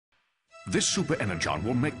This Super Energon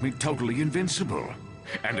will make me totally invincible.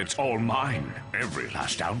 And it's all mine, every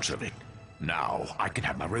last ounce of it. Now, I can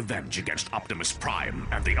have my revenge against Optimus Prime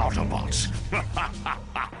and the Autobots.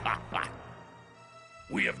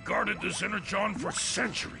 We have guarded this Energon for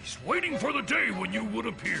centuries, waiting for the day when you would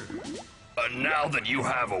appear. And now that you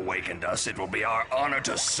have awakened us, it will be our honor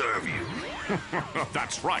to serve you.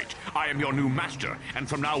 That's right. I am your new master, and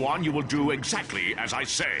from now on you will do exactly as I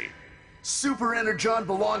say. Super Energon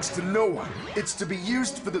belongs to no one. It's to be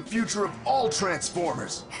used for the future of all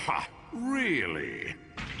Transformers. Ha! Really?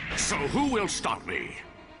 So who will stop me?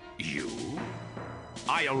 You?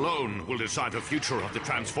 I alone will decide the future of the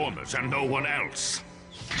Transformers and no one else.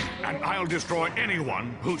 And I'll destroy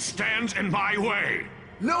anyone who stands in my way.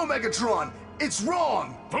 No, Megatron! It's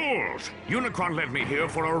wrong! Fools! Unicron led me here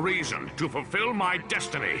for a reason, to fulfill my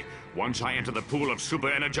destiny. Once I enter the pool of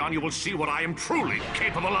Super Energon, you will see what I am truly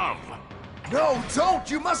capable of. No,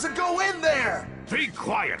 don't! You mustn't go in there! Be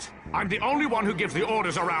quiet! I'm the only one who gives the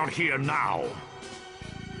orders around here now.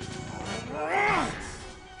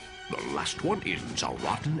 The last one in's a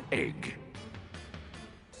rotten egg.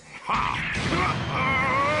 Ha!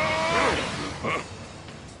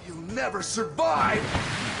 You'll never survive!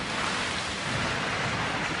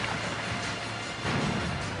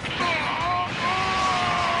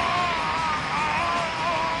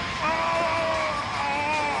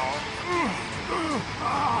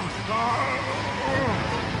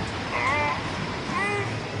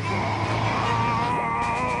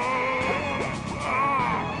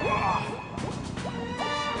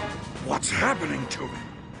 What's happening to him?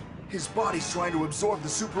 His body's trying to absorb the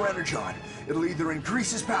Super Energon. It'll either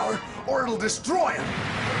increase his power, or it'll destroy him!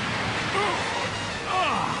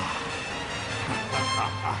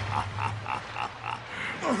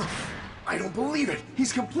 I don't believe it!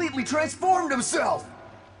 He's completely transformed himself!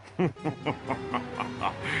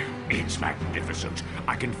 It's magnificent.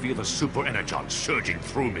 I can feel the Super Energon surging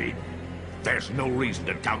through me. There's no reason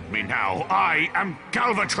to doubt me now. I am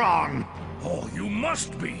Galvatron! Oh, you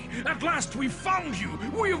must be! At last we found you!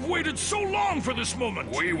 We have waited so long for this moment!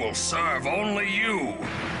 We will serve only you.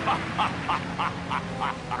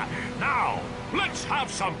 Now, let's have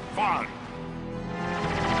some fun!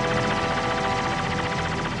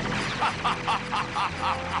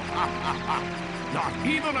 Not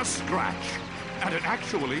even a scratch. And it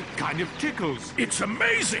actually kind of tickles. It's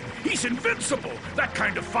amazing! He's invincible! That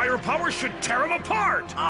kind of firepower should tear him apart!